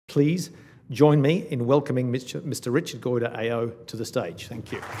Please join me in welcoming Mr Richard Goyder AO to the stage.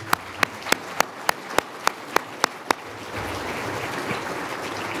 Thank you.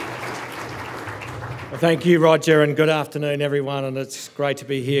 Well, thank you, Roger, and good afternoon, everyone, and it's great to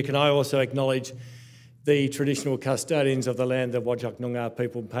be here. Can I also acknowledge the traditional custodians of the land, the Whadjuk Noongar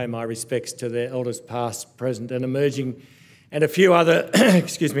people, pay my respects to their elders past, present and emerging, and a few other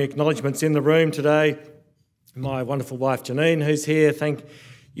acknowledgements in the room today. My wonderful wife, Janine, who's here, thank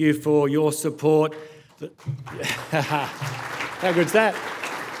you for your support. How good's that?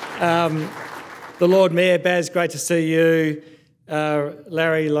 The Lord Mayor, Baz, great to see you.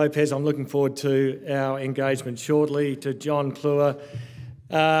 Larry Lopez, I'm looking forward to our engagement shortly. To John Kluwer.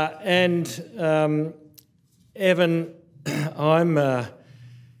 And Evan, I'm a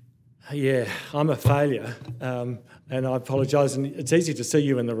failure, and I apologise, and it's easy to see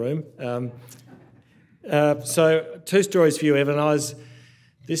you in the room. So two stories for you, Evan.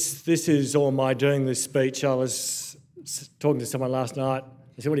 This is all my doing, this speech. I was talking to someone last night.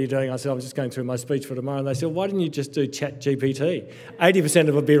 They said, "What are you doing?" I said, "I'm just going through my speech for tomorrow." And they said, "Why didn't you just do Chat GPT? 80% of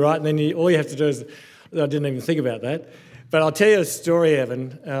it would be right, and then all you have to do is..." I didn't even think about that. But I'll tell you a story,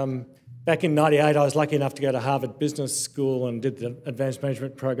 Evan. Back in '98, I was lucky enough to go to Harvard Business School and did the advanced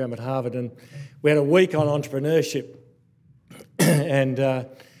management program at Harvard. And we had a week on entrepreneurship. And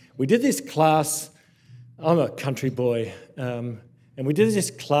we did this class. I'm a country boy. And we did this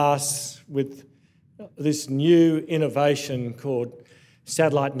class with this new innovation called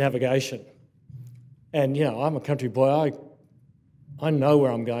satellite navigation. And, you know, I'm a country boy. I know where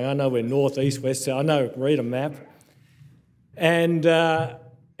I'm going. I know where north, east, west, so I know, read a map. And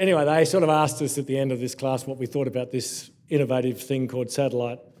anyway, they sort of asked us at the end of this class what we thought about this innovative thing called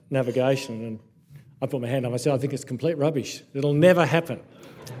satellite navigation. And I put my hand up. I said, "I think it's complete rubbish. It'll never happen."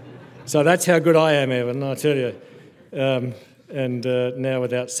 So that's how good I am, Evan, I tell you. And now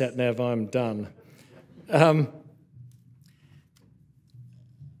without sat-nav, I'm done.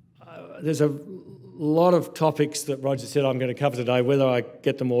 There's a lot of topics that Roger said I'm going to cover today. Whether I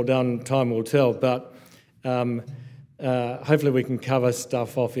get them all done, time will tell. But hopefully we can cover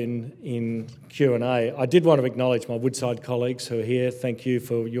stuff off in Q&A. I did want to acknowledge my Woodside colleagues who are here. Thank you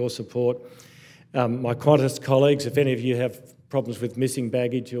for your support. My Qantas colleagues, if any of you have problems with missing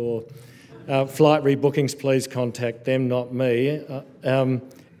baggage or flight rebookings, please contact them, not me.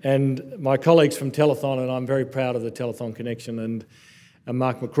 And my colleagues from Telethon, and I'm very proud of the Telethon connection, and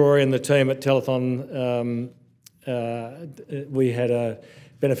Mark McCrory and the team at Telethon. We had a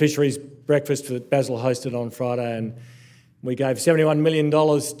beneficiaries breakfast that Basil hosted on Friday, and we gave $71 million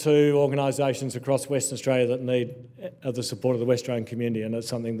to organisations across Western Australia that need the support of the West Australian community, and it's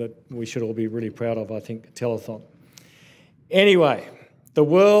something that we should all be really proud of, I think, Telethon. Anyway, the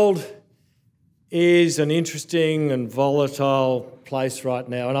world is an interesting and volatile place right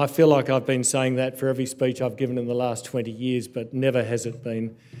now, and I feel like I've been saying that for every speech I've given in the last 20 years, but never has it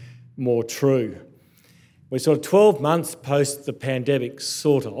been more true. We're sort of 12 months post the pandemic,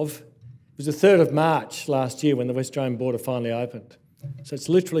 sort of. It was the 3rd of March last year when the West Australian border finally opened. So it's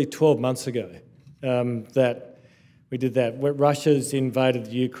literally 12 months ago that we did that. Russia's invaded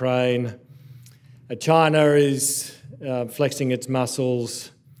the Ukraine. China is flexing its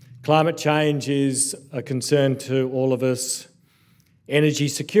muscles. Climate change is a concern to all of us. Energy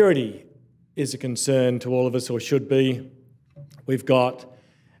security is a concern to all of us, or should be. We've got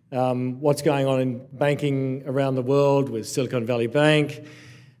what's going on in banking around the world with Silicon Valley Bank,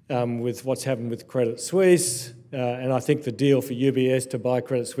 with what's happened with Credit Suisse, and I think the deal for UBS to buy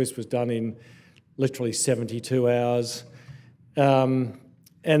Credit Suisse was done in literally 72 hours. And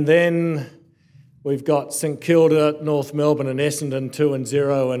then we've got St Kilda, North Melbourne and Essendon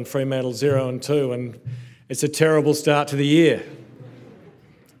 2-0 and Fremantle 0-2, and it's a terrible start to the year.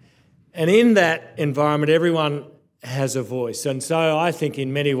 And in that environment, everyone has a voice. And so I think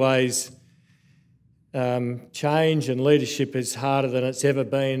in many ways, change and leadership is harder than it's ever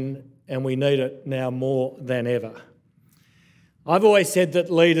been, and we need it now more than ever. I've always said that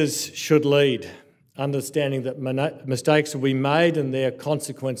leaders should lead, understanding that mistakes will be made and there are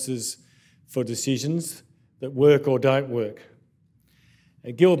consequences for decisions that work or don't work.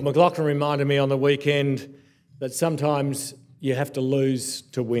 And Gilbert McLaughlin reminded me on the weekend that sometimes you have to lose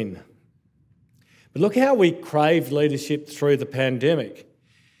to win. But look how we craved leadership through the pandemic.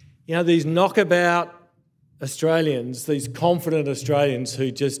 You know, these knockabout Australians, these confident Australians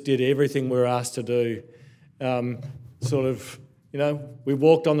who just did everything we were asked to do, we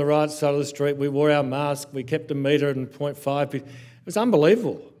walked on the right side of the street, we wore our mask, we kept a metre and 0.5. It was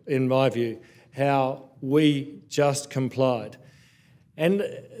unbelievable, in my view, how we just complied. And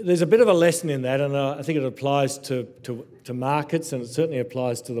there's a bit of a lesson in that, and I think it applies to markets, and it certainly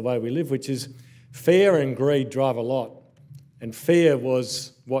applies to the way we live, which is fear and greed drive a lot. And fear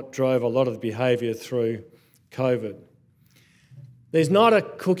was what drove a lot of the behaviour through COVID. There's not a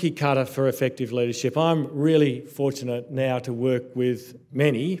cookie cutter for effective leadership. I'm really fortunate now to work with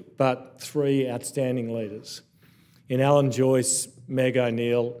many, but 3 outstanding leaders in Alan Joyce, Meg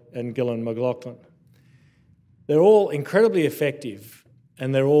O'Neill and Gillan McLaughlin. They're all incredibly effective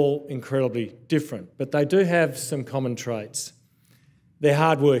and they're all incredibly different, but they do have some common traits. They're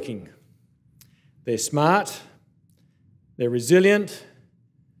hardworking, they're smart, they're resilient,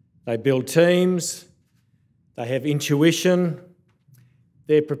 they build teams, they have intuition,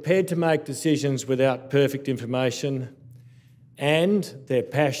 they're prepared to make decisions without perfect information, and they're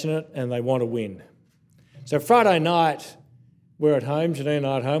passionate and they want to win. So Friday night, we're at home, Janine and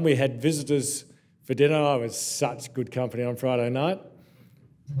I at home, we had visitors for dinner. I was such good company on Friday night.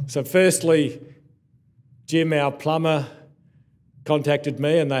 So firstly, Jim, our plumber, contacted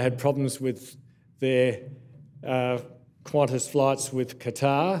me and they had problems with their Qantas flights with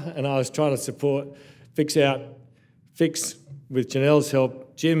Qatar, and I was trying to fix with Janelle's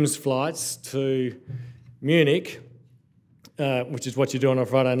help, Jim's flights to Munich, which is what you do on a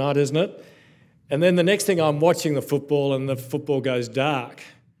Friday night, isn't it? And then the next thing, I'm watching the football and the football goes dark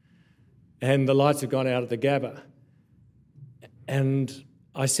and the lights have gone out at the Gabba. And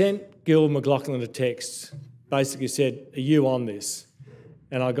I sent Gil McLaughlin a text, basically said, "Are you on this?"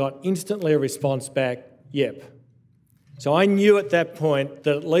 And I got instantly a response back, "Yep." So I knew at that point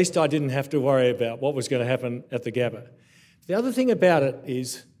that at least I didn't have to worry about what was going to happen at the Gabba. The other thing about it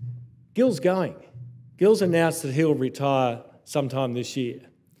is Gil's going. Gil's announced that he'll retire sometime this year.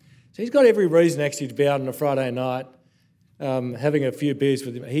 So he's got every reason actually to be out on a Friday night having a few beers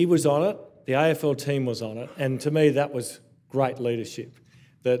with him. He was on it, the AFL team was on it, and to me that was great leadership,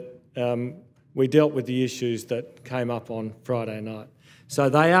 that we dealt with the issues that came up on Friday night. So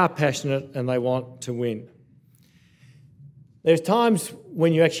they are passionate and they want to win. There's times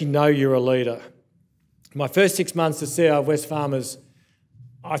when you actually know you're a leader. My first 6 months as CEO of Wesfarmers,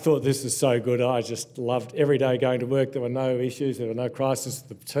 I thought this is so good. I just loved every day going to work. There were no issues, there were no crises.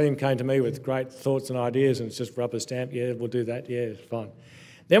 The team came to me with great thoughts and ideas and it's just rubber stamp, yeah, we'll do that, yeah, it's fine.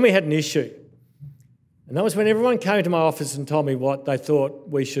 Then we had an issue. And that was when everyone came to my office and told me what they thought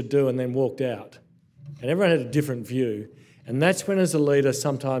we should do and then walked out. And everyone had a different view. And that's when, as a leader,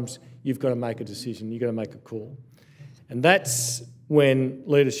 sometimes you've got to make a decision, you've got to make a call. And that's when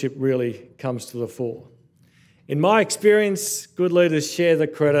leadership really comes to the fore. In my experience, good leaders share the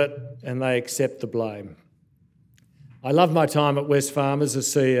credit and they accept the blame. I loved my time at Wesfarmers as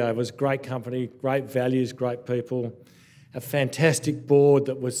CEO. It was a great company, great values, great people, a fantastic board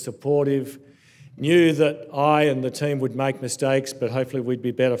that was supportive, knew that I and the team would make mistakes, but hopefully we'd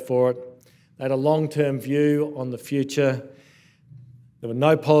be better for it. They had a long-term view on the future. There were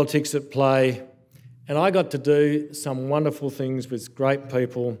no politics at play. And I got to do some wonderful things with great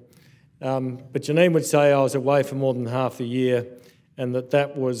people. But Janine would say I was away for more than half the year and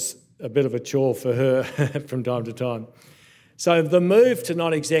that was a bit of a chore for her from time to time. So the move to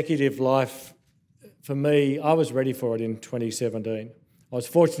non-executive life, for me, I was ready for it in 2017. I was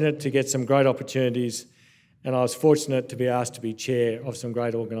fortunate to get some great opportunities and I was fortunate to be asked to be chair of some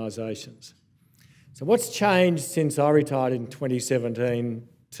great organisations. So what's changed since I retired in 2017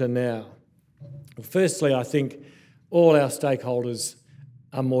 to now? Well, firstly, I think all our stakeholders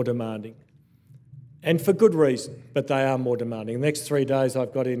are more demanding. And for good reason, but they are more demanding. The next 3 days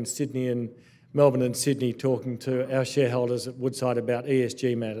I've got in Sydney and Melbourne and Sydney talking to our shareholders at Woodside about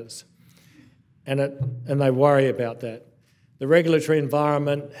ESG matters. And they worry about that. The regulatory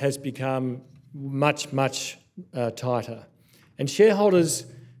environment has become much, much tighter. And shareholders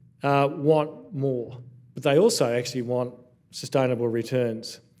want more, but they also actually want sustainable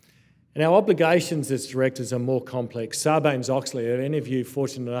returns. And our obligations as directors are more complex. Sarbanes-Oxley, are any of you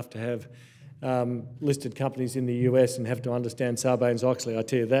fortunate enough to have listed companies in the US and have to understand Sarbanes-Oxley? I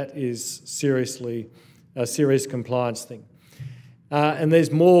tell you, that is seriously a serious compliance thing. And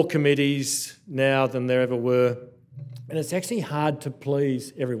there's more committees now than there ever were. And it's actually hard to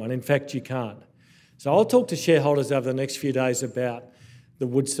please everyone. In fact, you can't. So I'll talk to shareholders over the next few days about the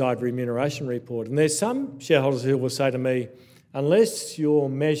Woodside remuneration report. And there's some shareholders who will say to me, unless your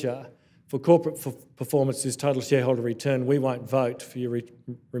measure for corporate performance is total shareholder return, we won't vote for your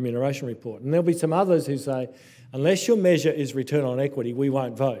remuneration report. And there'll be some others who say, unless your measure is return on equity, we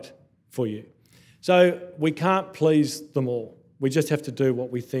won't vote for you. So we can't please them all. We just have to do what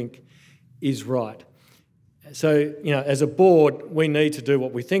we think is right. So, as a board, we need to do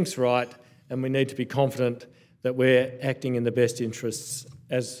what we think's right and we need to be confident that we're acting in the best interests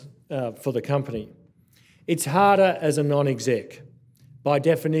for the company. It's harder as a non-exec. By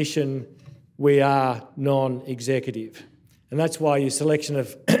definition, we are non-executive. And that's why your selection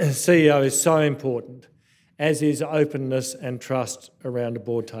of CEO is so important, as is openness and trust around a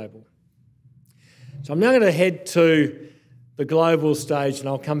board table. So I'm now going to head to the global stage, and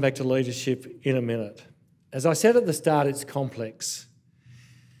I'll come back to leadership in a minute. As I said at the start, it's complex.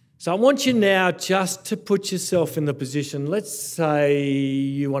 So I want you now just to put yourself in the position, let's say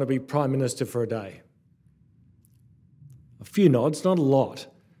you want to be Prime Minister for a day. A few nods, not a lot,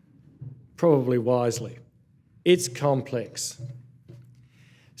 probably wisely. It's complex.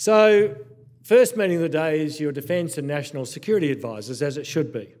 So first meeting of the day is your Defence and National Security Advisors, as it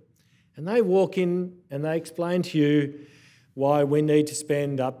should be. And they walk in and they explain to you why we need to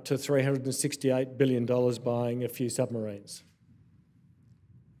spend up to $368 billion buying a few submarines.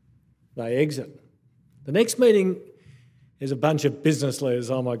 They exit. The next meeting is a bunch of business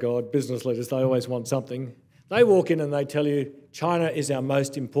leaders. Oh my God, business leaders, they always want something. They walk in and they tell you, China is our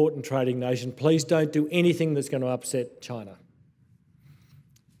most important trading nation. Please don't do anything that's going to upset China.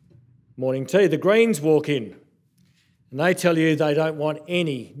 Morning tea, the Greens walk in and they tell you they don't want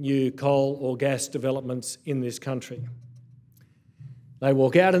any new coal or gas developments in this country. They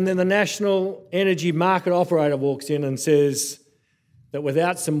walk out and then the National Energy Market Operator walks in and says that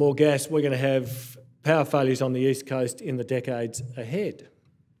without some more gas, we're going to have power failures on the East Coast in the decades ahead.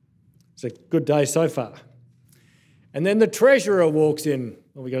 It's a good day so far. And then the Treasurer walks in.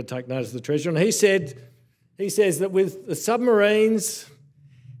 Well, we've got to take notice of the Treasurer. And he says that with the submarines,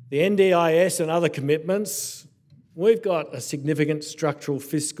 the NDIS and other commitments, we've got a significant structural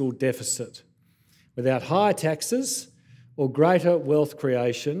fiscal deficit. Without higher taxes or greater wealth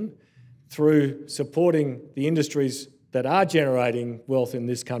creation through supporting the industries that are generating wealth in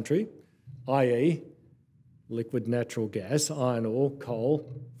this country, i.e. liquid natural gas, iron ore, coal,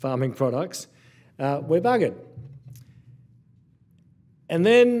 farming products, we're buggered. And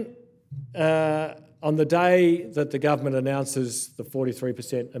then on the day that the government announces the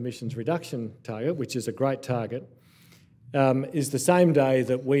 43% emissions reduction target, which is a great target, is the same day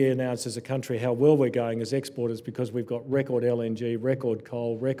that we announce as a country how well we're going as exporters because we've got record LNG, record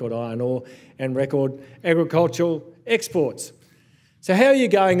coal, record iron ore and record agricultural exports. So how are you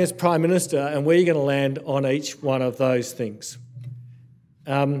going as Prime Minister and where are you going to land on each one of those things?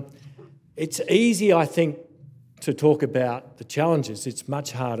 It's easy, I think, to talk about the challenges. It's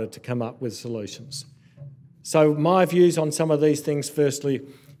much harder to come up with solutions. So my views on some of these things, firstly,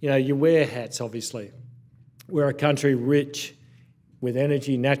 you wear hats, obviously. We're a country rich with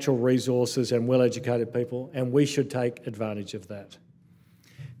energy, natural resources and well-educated people, and we should take advantage of that.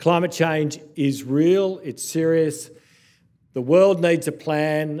 Climate change is real, it's serious. The world needs a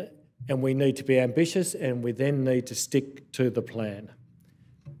plan and we need to be ambitious and we then need to stick to the plan.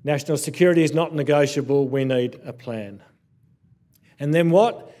 National security is not negotiable, we need a plan. And then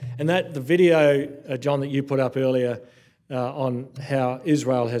what? And that the video, John, that you put up earlier on how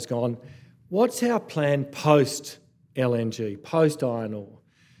Israel has gone, what's our plan post-LNG, post-iron ore,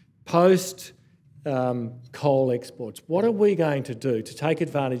 post-coal exports? What are we going to do to take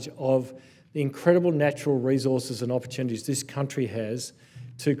advantage of the incredible natural resources and opportunities this country has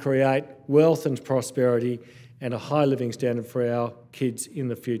to create wealth and prosperity and a high living standard for our kids in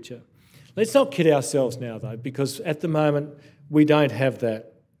the future? Let's not kid ourselves now, though, because at the moment we don't have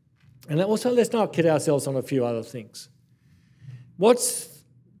that. And also let's not kid ourselves on a few other things. What's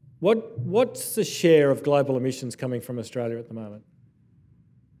the share of global emissions coming from Australia at the moment?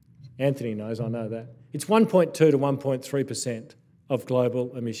 Anthony knows, I know that. It's 1.2 to 1.3% of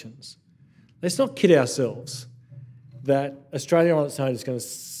global emissions. Let's not kid ourselves that Australia on its own is going to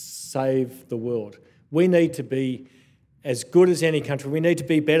save the world. We need to be as good as any country. We need to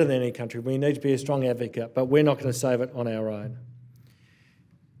be better than any country. We need to be a strong advocate, but we're not going to save it on our own.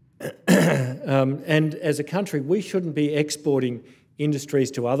 And as a country, we shouldn't be exporting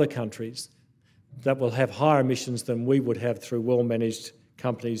industries to other countries that will have higher emissions than we would have through well-managed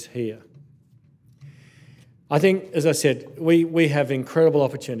companies here. I think, as I said, we have incredible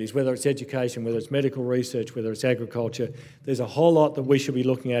opportunities, whether it's education, whether it's medical research, whether it's agriculture. There's a whole lot that we should be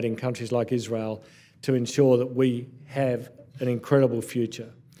looking at in countries like Israel to ensure that we have an incredible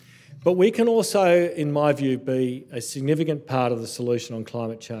future. But we can also, in my view, be a significant part of the solution on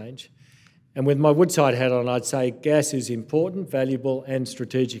climate change. And with my Woodside hat on, I'd say gas is important, valuable and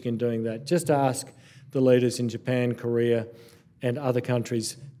strategic in doing that. Just ask the leaders in Japan, Korea and other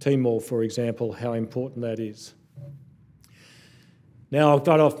countries, Timor, for example, how important that is. Now, I've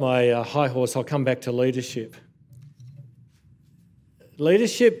got off my high horse. I'll come back to leadership.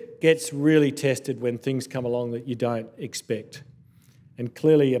 Leadership gets really tested when things come along that you don't expect. And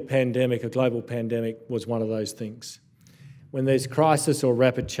clearly a global pandemic, was one of those things. When there's crisis or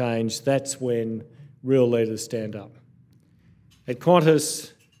rapid change, that's when real leaders stand up. At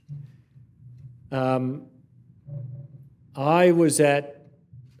Qantas, some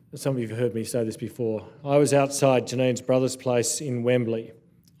of you have heard me say this before, I was outside Janine's brother's place in Wembley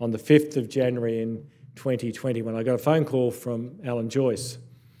on the 5th of January in 2020 when I got a phone call from Alan Joyce.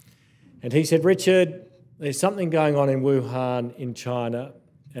 And he said, Richard, there's something going on in Wuhan in China,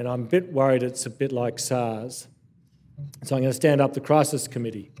 and I'm a bit worried it's a bit like SARS. So I'm going to stand up the crisis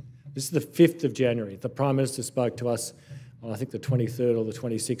committee. This is the 5th of January. The Prime Minister spoke to us on, I think, the 23rd or the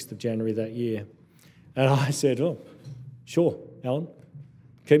 26th of January that year. And I said, oh, sure, Alan,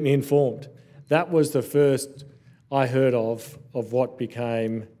 keep me informed. That was the first I heard of what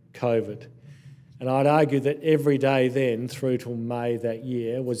became COVID. And I'd argue that every day then through till May that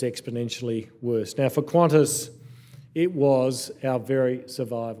year was exponentially worse. Now for Qantas, it was our very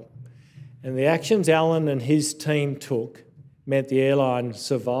survival. And the actions Alan and his team took meant the airline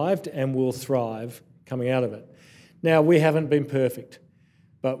survived and will thrive coming out of it. Now, we haven't been perfect,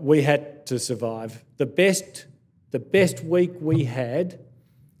 but we had to survive. The best week we had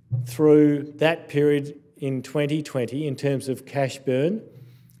through that period in 2020 in terms of cash burn,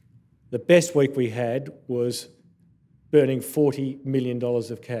 the best week we had was burning $40 million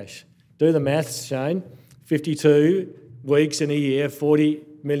of cash. Do the maths, Shane. 52 weeks in a year,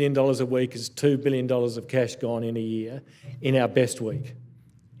 $40 million a week is $2 billion of cash gone in a year in our best week.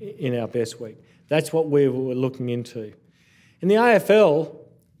 That's what we were looking into. In the AFL,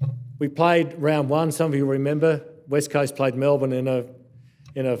 we played round one. Some of you remember West Coast played Melbourne in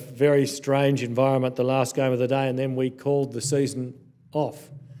a very strange environment the last game of the day, and then we called the season off.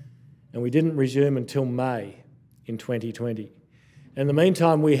 And we didn't resume until May in 2020. In the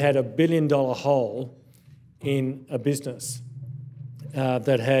meantime, we had $1 billion hole in a business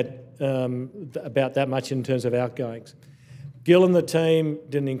that had about that much in terms of outgoings. Gil and the team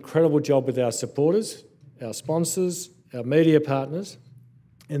did an incredible job with our supporters, our sponsors, our media partners,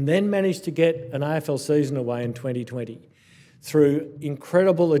 and then managed to get an AFL season away in 2020 through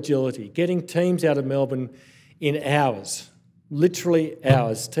incredible agility, getting teams out of Melbourne in hours, literally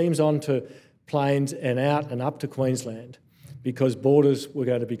hours, teams onto planes and out and up to Queensland because borders were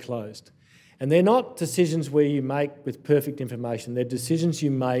going to be closed. And they're not decisions where you make with perfect information. They're decisions you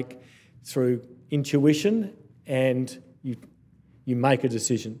make through intuition and you make a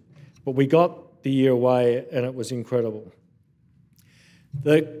decision. But we got the year away and it was incredible.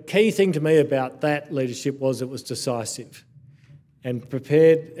 The key thing to me about that leadership was it was decisive and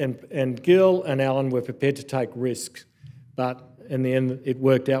prepared, and Gil and Alan were prepared to take risks, but in the end it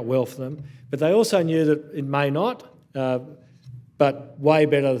worked out well for them. But they also knew that it may not, but way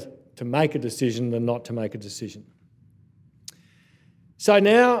better to make a decision than not to make a decision. So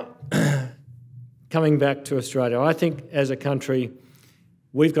now, coming back to Australia, I think as a country,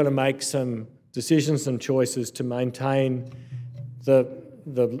 we've got to make some decisions and choices to maintain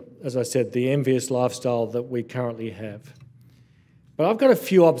as I said, the envious lifestyle that we currently have. But I've got a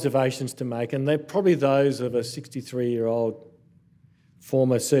few observations to make, and they're probably those of a 63-year-old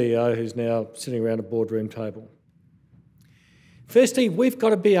former CEO who's now sitting around a boardroom table. Firstly, we've got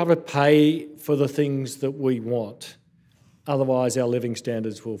to be able to pay for the things that we want, otherwise our living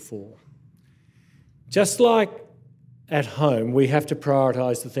standards will fall. Just like at home, we have to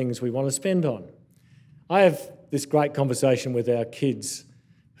prioritise the things we want to spend on. I have this great conversation with our kids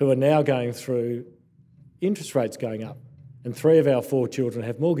who are now going through interest rates going up, and 3 of our 4 children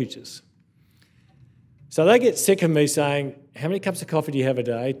have mortgages. So they get sick of me saying, how many cups of coffee do you have a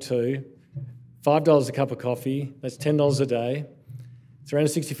day? 2. $5 a cup of coffee, that's $10 a day.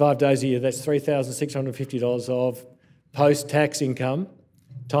 365 days a year, that's $3,650 of post-tax income,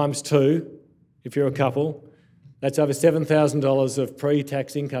 times 2, if you're a couple. That's over $7,000 of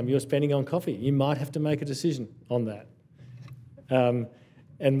pre-tax income you're spending on coffee. You might have to make a decision on that.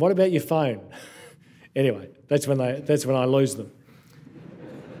 And what about your phone? Anyway, that's when I lose them.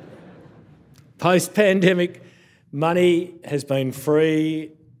 Post-pandemic, money has been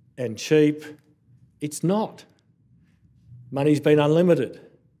free and cheap. It's not. Money's been unlimited.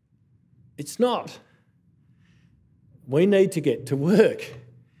 It's not. We need to get to work.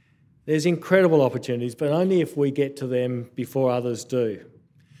 There's incredible opportunities, but only if we get to them before others do.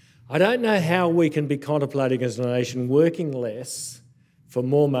 I don't know how we can be contemplating as a nation working less for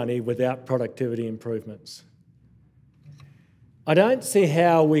more money without productivity improvements. I don't see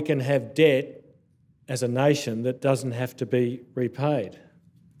how we can have debt as a nation that doesn't have to be repaid.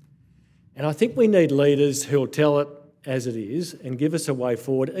 And I think we need leaders who will tell it as it is and give us a way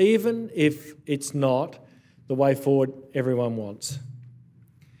forward, even if it's not the way forward everyone wants.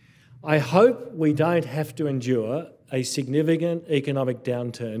 I hope we don't have to endure a significant economic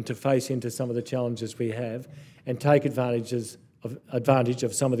downturn to face into some of the challenges we have and take advantage of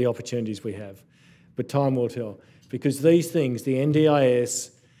some of the opportunities we have. But time will tell. Because these things, the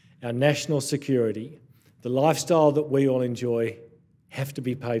NDIS, our national security, the lifestyle that we all enjoy, have to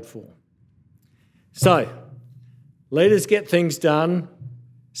be paid for. So, leaders get things done,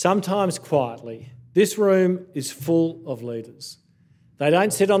 sometimes quietly. This room is full of leaders. They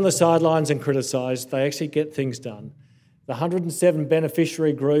don't sit on the sidelines and criticise, they actually get things done. The 107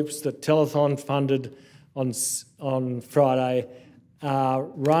 beneficiary groups that Telethon funded on Friday are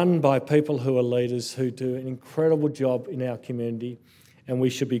run by people who are leaders who do an incredible job in our community, and we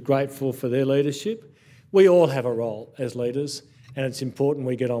should be grateful for their leadership. We all have a role as leaders, and it's important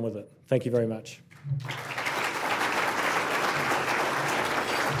we get on with it. Thank you very much.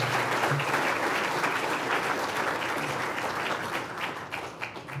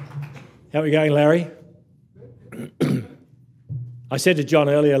 How are we going, Larry? I said to John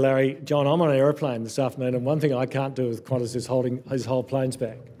earlier, Larry, John, I'm on an aeroplane this afternoon, and one thing I can't do with Qantas is holding his whole planes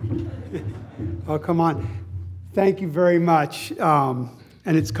back. Oh, come on. Thank you very much. And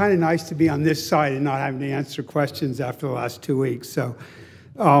it's kind of nice to be on this side and not having to answer questions after the last 2 weeks. So,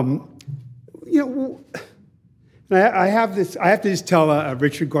 I have to just tell a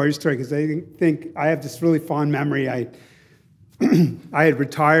Richard Goyder story because I think I have this really fond memory. I had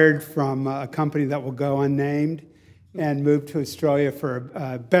retired from a company that will go unnamed and moved to Australia for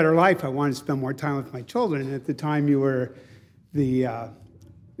a better life. I wanted to spend more time with my children. And at the time, you were the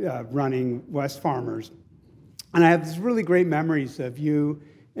running West Farmers. And I have these really great memories of you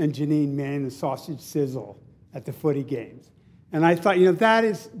and Janine manning the sausage sizzle at the footy games. And I thought,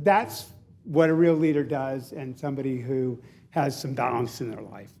 that's what a real leader does, and somebody who has some balance in their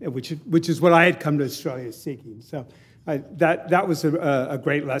life, which is what I had come to Australia seeking. So that was a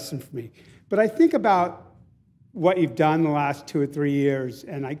great lesson for me. But I think about what you've done the last 2 or 3 years,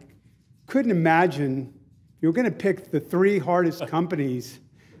 and I couldn't imagine you were going to pick the 3 hardest companies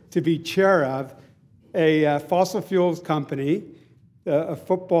to be chair of: a fossil fuels company, a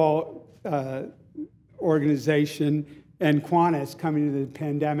football organization, and Qantas coming to the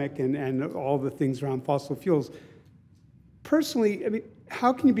pandemic and all the things around fossil fuels. Personally, I mean,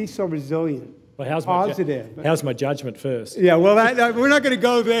 how can you be so resilient? Well, how's my judgment first? Yeah, well, we're not going to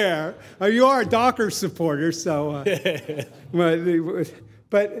go there. You are a Docker supporter, so.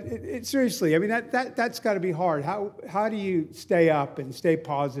 But seriously, I mean, that's got to be hard. How do you stay up and stay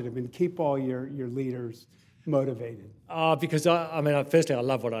positive and keep all your leaders motivated? Because firstly, I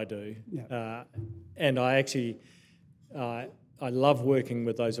love what I do, yeah. And I actually I love working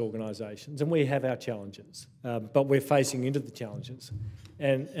with those organisations, and we have our challenges, but we're facing into the challenges.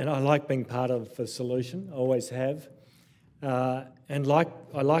 And I like being part of a solution, I always have. I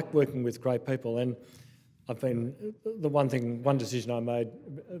like working with great people. And one decision I made,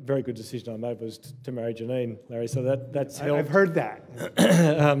 a very good decision I made, was to marry Janine, Larry. So that's helped. I've heard that.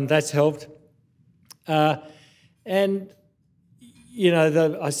 That's helped. I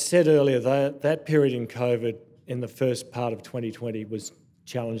said earlier that period in COVID in the first part of 2020 was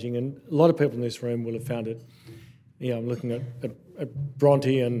challenging, and a lot of people in this room will have found it. I'm looking at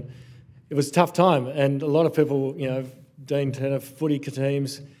Bronte, and it was a tough time. And a lot of people, Dean Turner, footy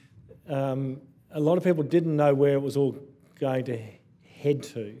teams, a lot of people didn't know where it was all going to head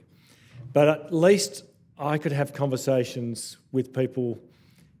to. But at least I could have conversations with people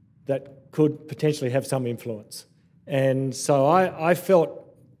that could potentially have some influence. And so I felt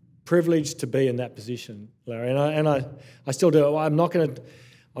privileged to be in that position, Larry, and I still do. I'm not going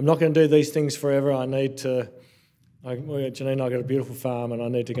to do these things forever. I need to. Janine, I've got a beautiful farm, and I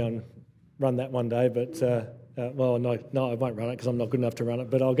need to go and run that one day. But no, I won't run it because I'm not good enough to run it.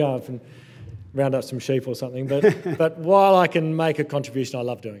 But I'll go up and round up some sheep or something. But while I can make a contribution, I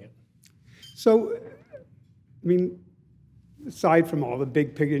love doing it. So, I mean, aside from all the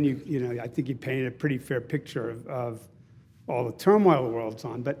big picture, and I think you painted a pretty fair picture of all the turmoil the world's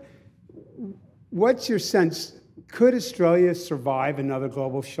on. But what's your sense? Could Australia survive another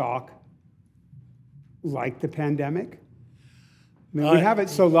global shock like the pandemic? I mean, we have it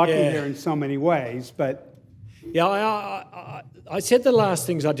so lucky here in so many ways, but... Yeah, I said the last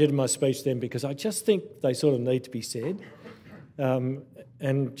things I did in my speech then because I just think they sort of need to be said. And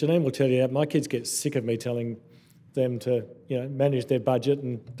Janine will tell you that my kids get sick of me telling them to manage their budget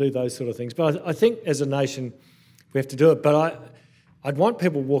and do those sort of things. But I think as a nation we have to do it. But I'd want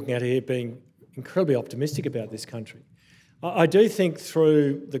people walking out here being incredibly optimistic about this country. I do think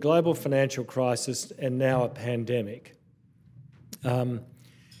through the global financial crisis and now a pandemic, to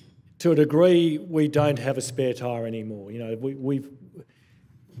a degree, we don't have a spare tyre anymore. You know,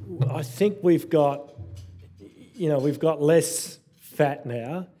 I think we've got less fat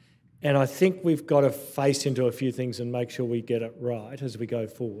now, and I think we've got to face into a few things and make sure we get it right as we go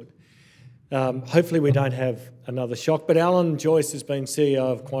forward. Hopefully we don't have another shock, but Alan Joyce has been CEO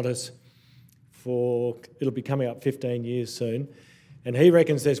of Qantas it'll be coming up 15 years soon, and he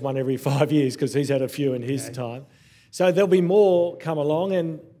reckons there's one every 5 years because he's had a few in his time. So there'll be more come along,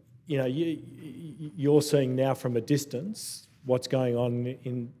 and you know, you're seeing now from a distance what's going on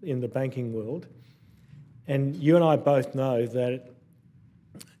in the banking world. And you and I both know that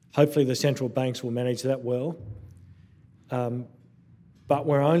hopefully the central banks will manage that well. But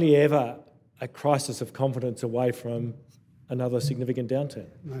we're only ever a crisis of confidence away from another significant downturn.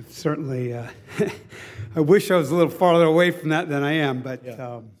 Certainly, I wish I was a little farther away from that than I am, but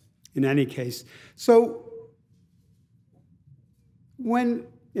yeah. In any case. So when,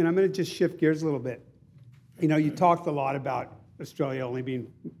 and I'm going to just shift gears a little bit. You know, you talked a lot about Australia only being,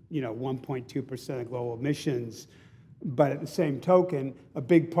 1.2% of global emissions, but at the same token, a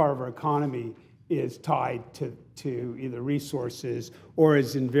big part of our economy is tied to either resources or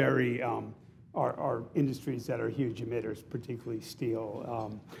is in very our industries that are huge emitters, particularly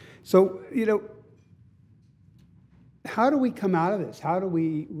steel. So, how do we come out of this? How do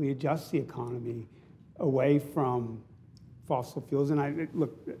we adjust the economy away from fossil fuels? And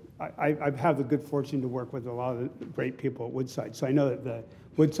I've had the good fortune to work with a lot of the great people at Woodside. So I know that the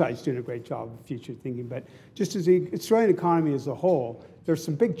Woodside's doing a great job of future thinking. But just as the Australian economy as a whole, there's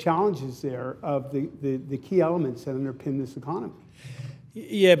some big challenges there of the key elements that underpin this economy.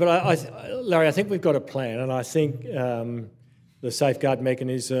 Yeah, but Larry, I think we've got a plan, and I think the safeguard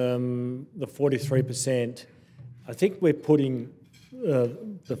mechanism, the 43%, I think we're putting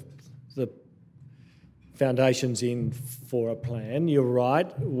the foundations in for a plan. You're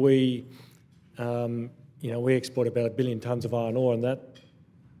right. We export about 1 billion tonnes of iron ore, and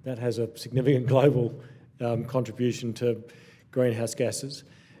that has a significant global contribution to greenhouse gases.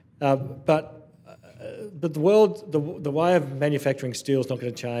 But the world, the way of manufacturing steel is not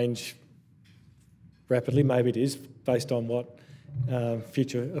going to change rapidly. Maybe it is, based on what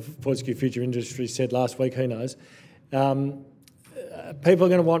Fortescue Future Industries said last week. Who knows? People are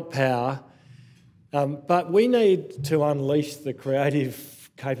going to want power. But we need to unleash the creative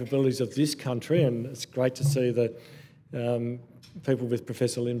capabilities of this country, and it's great to see that people with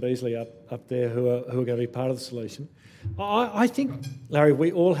Professor Lynn Beasley up there who are going to be part of the solution. I think, Larry,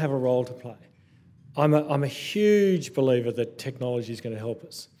 we all have a role to play. I'm a huge believer that technology is going to help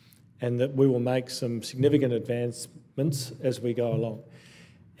us, and that we will make some significant advancements as we go along.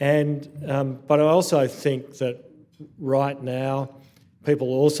 But I also think that right now people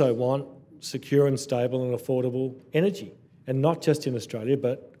also want secure and stable and affordable energy, and not just in Australia,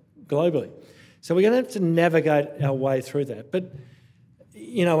 but globally. So we're going to have to navigate our way through that. But,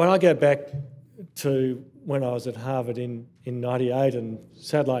 when I go back to when I was at Harvard in 98, and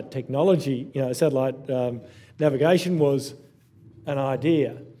satellite technology, satellite navigation was an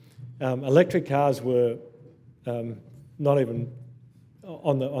idea. Electric cars were not even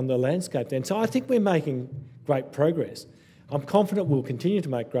on the landscape then. So I think we're making great progress. I'm confident we'll continue to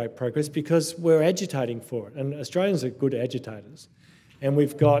make great progress because we're agitating for it, and Australians are good agitators, and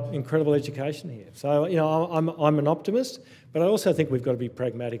we've got incredible education here. So, I'm an optimist, but I also think we've got to be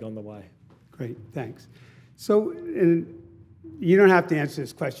pragmatic on the way. Great, thanks. So, you don't have to answer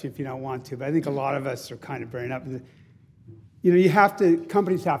this question if you don't want to, but I think a lot of us are kind of bearing up.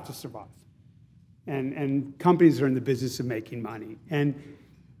 Companies have to survive, and companies are in the business of making money. And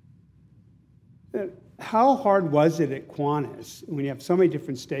how hard was it at Qantas, when you have so many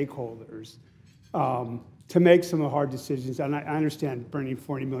different stakeholders, to make some of the hard decisions? And I understand burning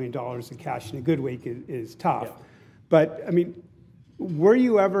 $40 million in cash in a good week is tough. Yeah. But, were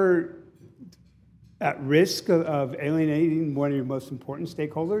you ever at risk of alienating one of your most important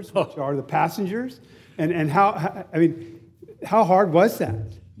stakeholders, which are the passengers? And how hard was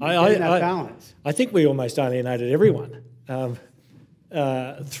that? That balance? I think we almost alienated everyone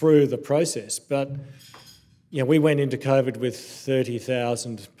through the process. But we went into COVID with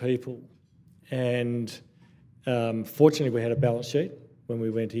 30,000 people, and fortunately we had a balance sheet when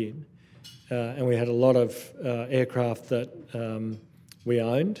we went in, and we had a lot of aircraft that we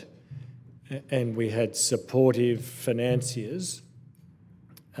owned, and we had supportive financiers.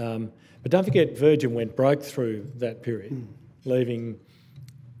 But don't forget, Virgin went broke through that period, leaving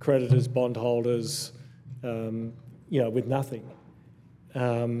creditors, bondholders, with nothing.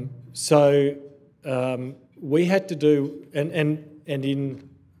 we had to do, and in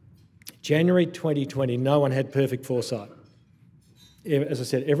January 2020, no one had perfect foresight. As I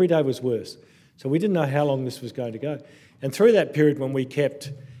said, every day was worse. So we didn't know how long this was going to go. And through that period when we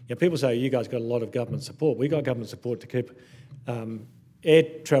kept, people say, you guys got a lot of government support. We got government support to keep air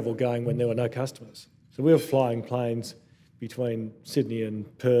travel going when there were no customers. So we were flying planes between Sydney and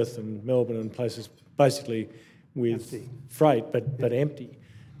Perth and Melbourne and places basically with empty freight, but empty,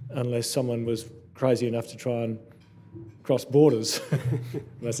 unless someone was crazy enough to try and cross borders.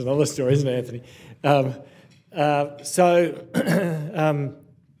 That's another story, isn't it, Anthony? So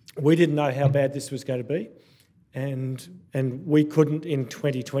we didn't know how bad this was going to be, and we couldn't in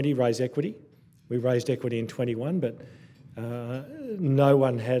 2020 raise equity. We raised equity in 21, but no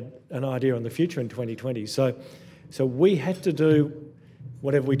one had an idea on the future in 2020. So we had to do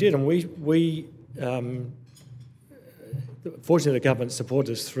whatever we did, and we fortunately the government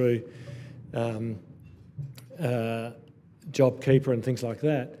supported us through JobKeeper and things like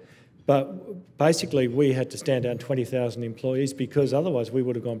that. But basically we had to stand down 20,000 employees because otherwise we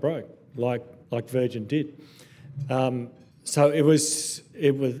would have gone broke, like Virgin did. So there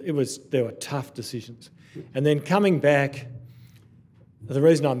were tough decisions. And then coming back, the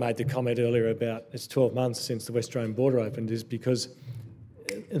reason I made the comment earlier about it's 12 months since the West Australian border opened is because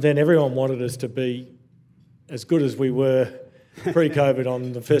then everyone wanted us to be as good as we were pre-COVID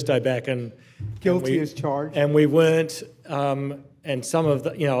on the first day back, and guilty as charged. And we weren't. And some of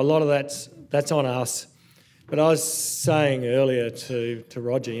the, a lot of that's on us. But I was saying earlier to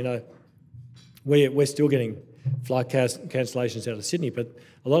Roger, we're still getting flight cancellations out of Sydney, but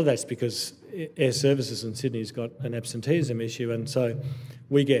a lot of that's because Air Services in Sydney has got an absenteeism issue, and so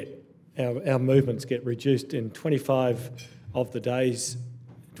we get our movements get reduced in 25 days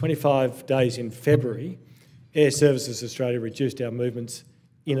in February. Air Services Australia reduced our movements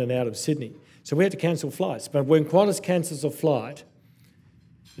in and out of Sydney. So we had to cancel flights. But when Qantas cancels a flight,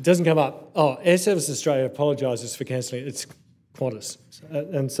 it doesn't come up, Air Services Australia apologises for cancelling it. It's Qantas.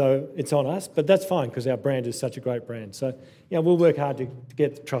 And so it's on us, but that's fine because our brand is such a great brand. So, we'll work hard to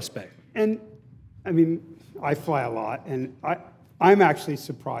get the trust back. And, I fly a lot, and I'm actually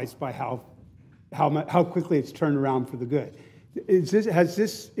surprised by how quickly it's turned around for the good. Has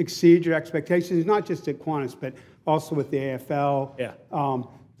this exceeded your expectations, not just at Qantas, but also with the AFL? Yeah.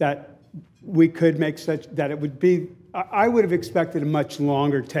 That we could make that it would be, I would have expected a much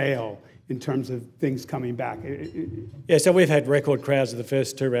longer tail in terms of things coming back. Yeah, so we've had record crowds of the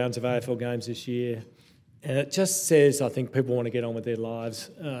first 2 rounds of AFL games this year. And it just says, I think people want to get on with their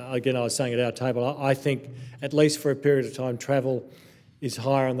lives. Again, I was saying at our table, I think at least for a period of time, travel is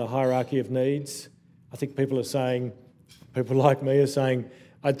higher on the hierarchy of needs. I think people like me are saying,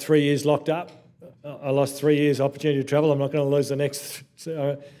 I had 3 years locked up. I lost 3 years opportunity to travel. I'm not going to lose the next.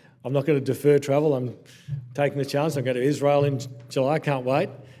 I'm not going to defer travel. I'm taking the chance. I'm going to Israel in July. Can't wait.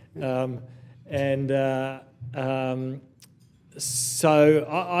 So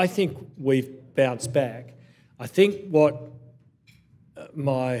I think we've bounced back. I think what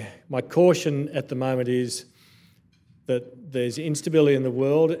my caution at the moment is that there's instability in the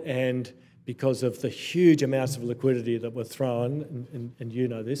world, and because of the huge amounts of liquidity that were thrown, and you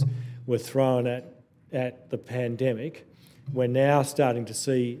know this, were thrown at the pandemic, we're now starting to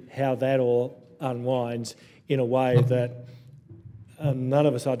see how that all unwinds in a way that none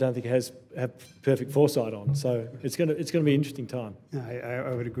of us, I don't think, have perfect foresight on. So it's going to be an interesting time.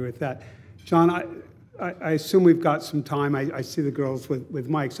 I would agree with that. John, I assume we've got some time. I see the girls with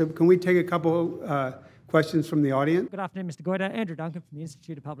Mike. So can we take a couple questions from the audience? Good afternoon, Mr Goyder. Andrew Duncan from the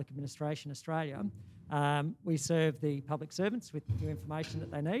Institute of Public Administration Australia. We serve the public servants with new information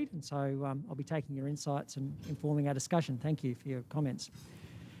that they need, and so I'll be taking your insights and informing our discussion. Thank you for your comments.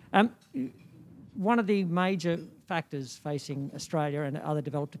 One of the major factors facing Australia and other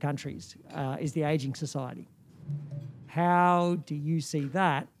developed countries is the ageing society. How do you see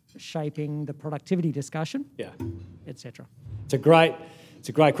that shaping the productivity discussion, etc.? It's a great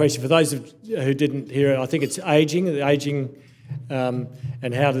question. For those who didn't hear it, I think it's ageing,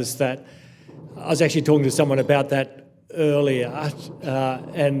 and how does that... I was actually talking to someone about that earlier,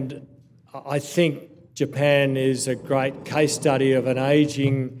 and I think Japan is a great case study of an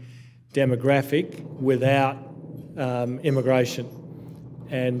ageing demographic without immigration.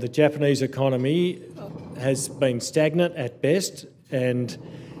 And the Japanese economy has been stagnant at best and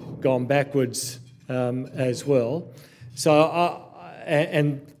gone backwards as well. So,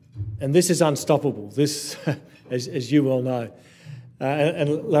 and this is unstoppable. This, as you well know,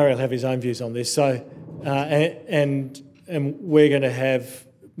 and Larry will have his own views on this. So, and we're going to have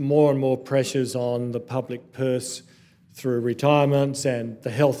more and more pressures on the public purse through retirements and the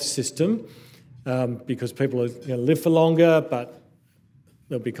health system. because people are going to live for longer, but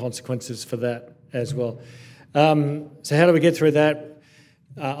there'll be consequences for that as well. So how do we get through that?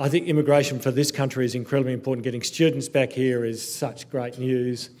 I think immigration for this country is incredibly important. Getting students back here is such great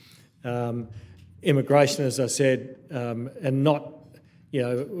news. Immigration, as I said, and not,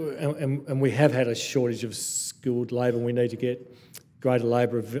 and we have had a shortage of skilled labour. We need to get greater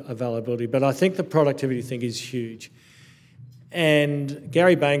labour availability. But I think the productivity thing is huge. And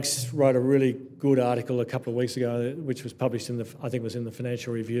Gary Banks wrote a really good article a couple of weeks ago, which was published in I think it was in the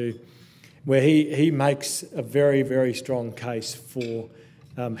Financial Review, where he makes a very, very strong case for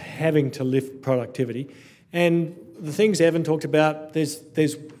having to lift productivity. And the things Evan talked about, there's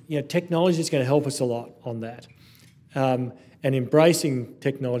technology is going to help us a lot on that. And embracing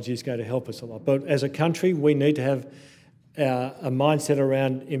technology is going to help us a lot. But as a country, we need to have a mindset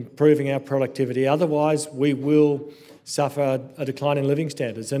around improving our productivity. Otherwise, we will suffer a decline in living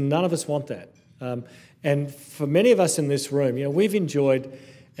standards, and none of us want that. And for many of us in this room, we've enjoyed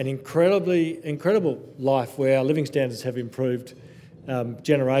an incredible life where our living standards have improved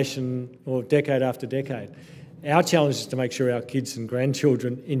generation or decade after decade. Our challenge is to make sure our kids and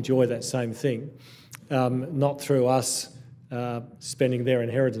grandchildren enjoy that same thing, not through us spending their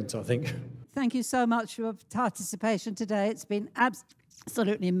inheritance, I think. Thank you so much for your participation today. It's been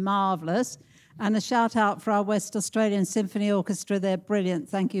absolutely marvellous. And a shout out for our West Australian Symphony Orchestra. They're brilliant.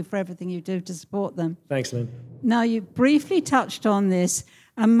 Thank you for everything you do to support them. Thanks, Lynn. Now, you briefly touched on this,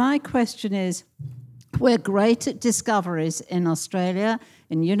 and my question is, we're great at discoveries in Australia,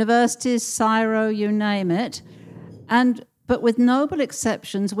 in universities, CSIRO, you name it, but with notable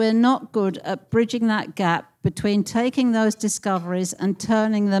exceptions, we're not good at bridging that gap between taking those discoveries and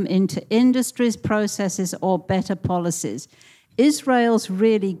turning them into industries, processes, or better policies. Israel's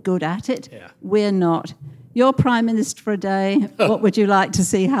really good at it. Yeah. We're not. You're Prime Minister for a day. What would you like to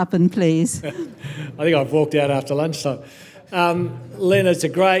see happen, please? I think I've walked out after lunchtime. Lynn, it's a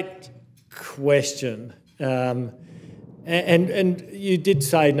great question. And you did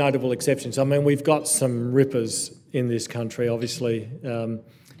say notable exceptions. I mean, we've got some rippers in this country, obviously.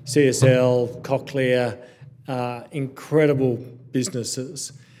 CSL, Cochlear, incredible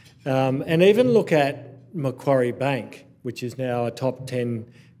businesses. And even look at Macquarie Bank, which is now a top 10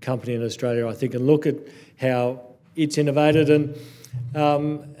 company in Australia, I think, and look at how it's innovated.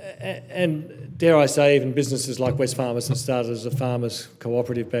 And dare I say, even businesses like Wesfarmers that started as a farmers'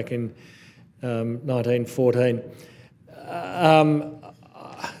 cooperative back in 1914.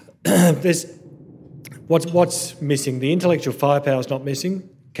 There's what's missing? The intellectual firepower is not missing.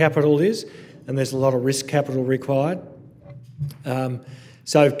 Capital is, and there's a lot of risk capital required.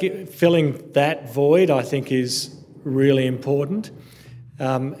 So filling that void, I think, is really important.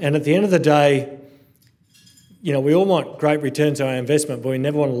 And at the end of the day, we all want great returns on our investment, but we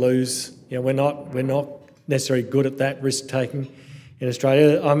never want to lose. We're not necessarily good at that risk taking in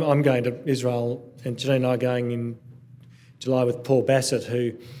Australia. I'm going to Israel, and Janine and I are going in July with Paul Bassett,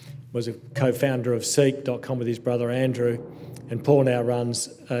 who was a co-founder of Seek.com with his brother Andrew, and Paul now runs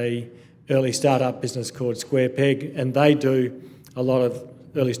a early startup business called Square Peg, and they do a lot of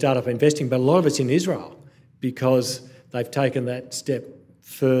early startup investing, but a lot of it's in Israel because they've taken that step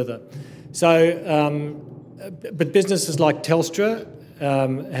further. So, but businesses like Telstra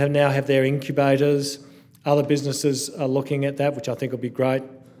have their incubators. Other businesses are looking at that, which I think will be great.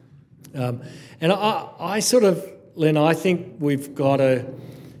 And Lynn, I think we've got to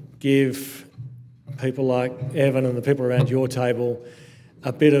give people like Evan and the people around your table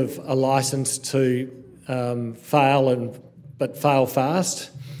a bit of a licence to fail, but fail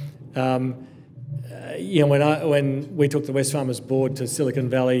fast. When we took the Wesfarmers board to Silicon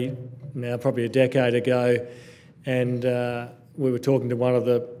Valley, now probably a decade ago, and we were talking to one of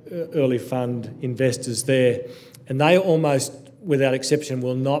the early fund investors there, and they almost, without exception,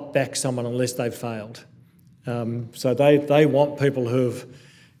 will not back someone unless they've failed. So they want people who've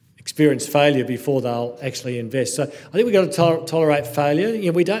experienced failure before they'll actually invest. So I think we've got to tolerate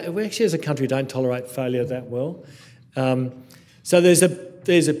failure. We actually as a country don't tolerate failure that well. So there's a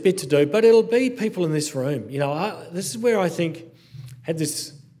bit to do, but it'll be people in this room. This is where I think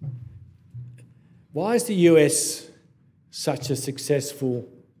why is the US such a successful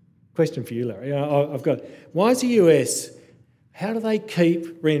question for you, Larry? Why is the US, how do they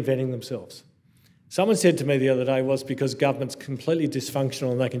keep reinventing themselves? Someone said to me the other day, was because government's completely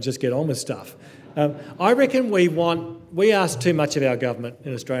dysfunctional and they can just get on with stuff. I reckon we ask too much of our government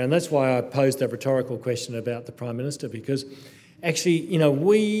in Australia, and that's why I posed that rhetorical question about the Prime Minister, because actually,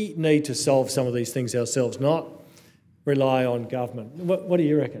 we need to solve some of these things ourselves, not rely on government. What do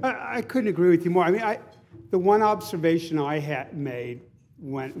you reckon? I couldn't agree with you more. I mean, the one observation I had made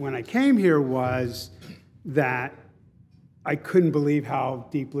when I came here was that I couldn't believe how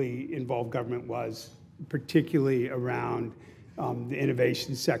deeply involved government was, particularly around the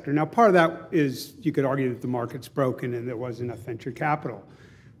innovation sector. Now, part of that is you could argue that the market's broken and there wasn't enough venture capital.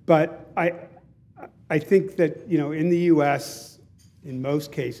 But I think that, you know, in the U.S., in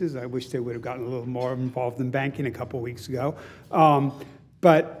most cases, I wish they would have gotten a little more involved in banking a couple of weeks ago.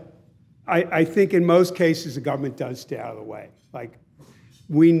 But I think in most cases, the government does stay out of the way. Like,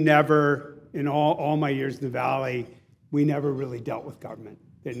 we never, in all my years in the Valley, we never really dealt with government.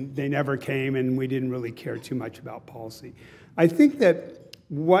 They never came, and we didn't really care too much about policy. I think that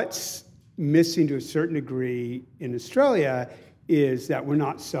what's missing to a certain degree in Australia is that we're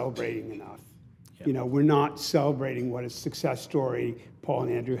not celebrating enough. Yep. You know, we're not celebrating what a success story Paul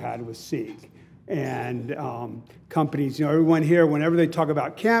and Andrew had with Seek. And companies, you know, everyone here, whenever they talk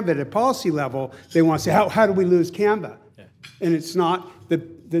about Canva at a policy level, they want to say, how do we lose Canva? Yeah. And it's not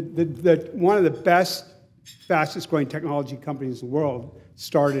one of the best, fastest growing technology companies in the world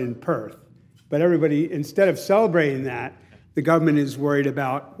started in Perth. But everybody, instead of celebrating that, the government is worried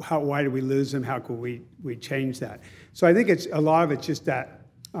about why do we lose them? How could we change that? So I think it's a lot of it's just that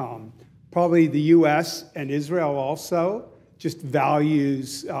probably the U.S. and Israel also just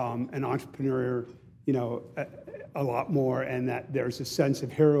values an entrepreneur, you know, a lot more, and that there's a sense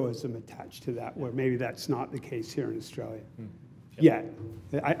of heroism attached to that, where maybe that's not the case here in Australia yet.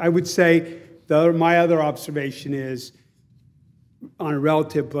 I would say my other observation is, on a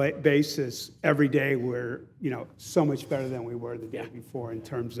relative basis, every day we're, you know, so much better than we were the day before in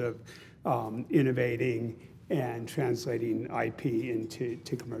terms of innovating and translating IP into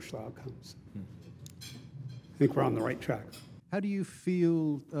commercial outcomes. I think we're on the right track. How do you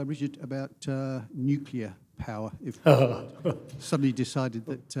feel, Richard, about nuclear power if suddenly decided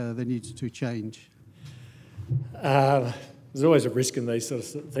that they needed to change? There's always a risk in these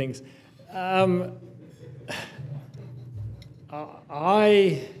sort of things. I'll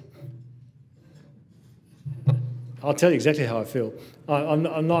tell you exactly how I feel.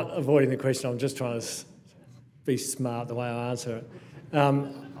 I'm not avoiding the question. I'm just trying to be smart the way I answer it.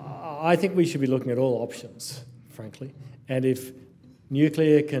 I think we should be looking at all options, frankly. And if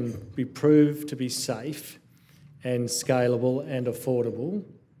nuclear can be proved to be safe and scalable and affordable,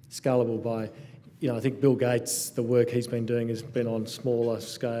 scalable by, you know, I think Bill Gates, the work he's been doing has been on smaller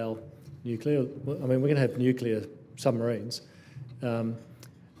scale nuclear. I mean, we're going to have nuclear submarines. You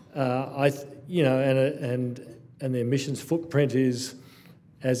know, and the emissions footprint is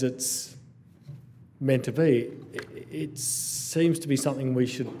as it's meant to be. It seems to be something we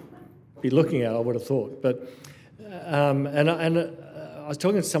should be looking at, I would have thought. But I was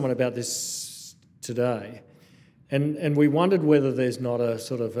talking to someone about this today, and we wondered whether there's not a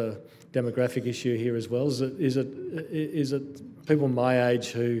sort of a demographic issue here as well. Is it people my age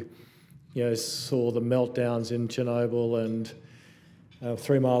who, you know, saw the meltdowns in Chernobyl and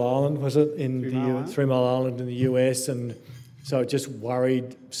 3 Mile Island, was it? In 3 Mile Island in the US, and so just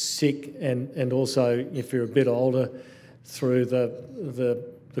worried, sick, and also, if you're a bit older, through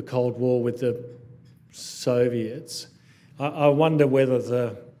the Cold War with the Soviets. I wonder whether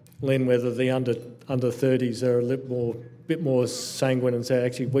the under 30s are a bit more sanguine and say,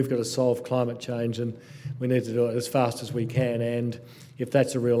 actually, we've got to solve climate change and we need to do it as fast as we can. And if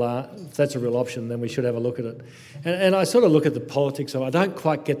that's a real option, then we should have a look at it. And I sort of look at the politics of it. I don't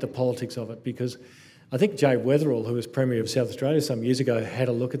quite get the politics of it, because I think Jay Weatherill, who was Premier of South Australia some years ago, had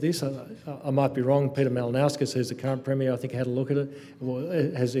a look at this. I might be wrong. Peter Malinauskas, who's the current Premier, I think had a look at it,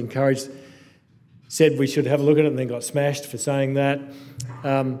 has encouraged, said we should have a look at it, and then got smashed for saying that.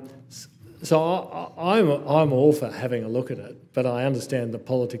 So I'm all for having a look at it, but I understand the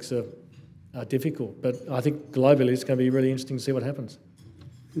politics are difficult. But I think globally it's going to be really interesting to see what happens.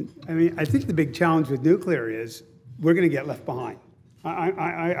 I mean, I think the big challenge with nuclear is we're going to get left behind.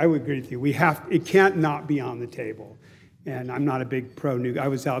 I would agree with you. It can't not be on the table. And I'm not a big pro-nuclear. I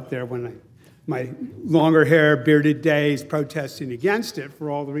was out there when my longer hair, bearded days protesting against it for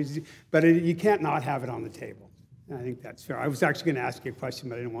all the reasons. But you can't not have it on the table. And I think that's fair. I was actually going to ask you a question,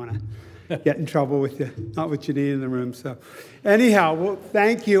 but I didn't want to get in trouble with you, not with Janine in the room. So anyhow, well,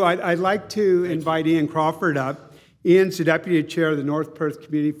 thank you. I'd like to invite Ian Crawford up. Ian's the Deputy Chair of the North Perth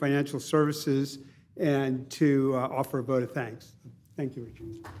Community Financial Services, and to offer a vote of thanks. Thank you,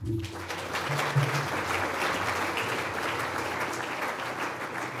 Richard.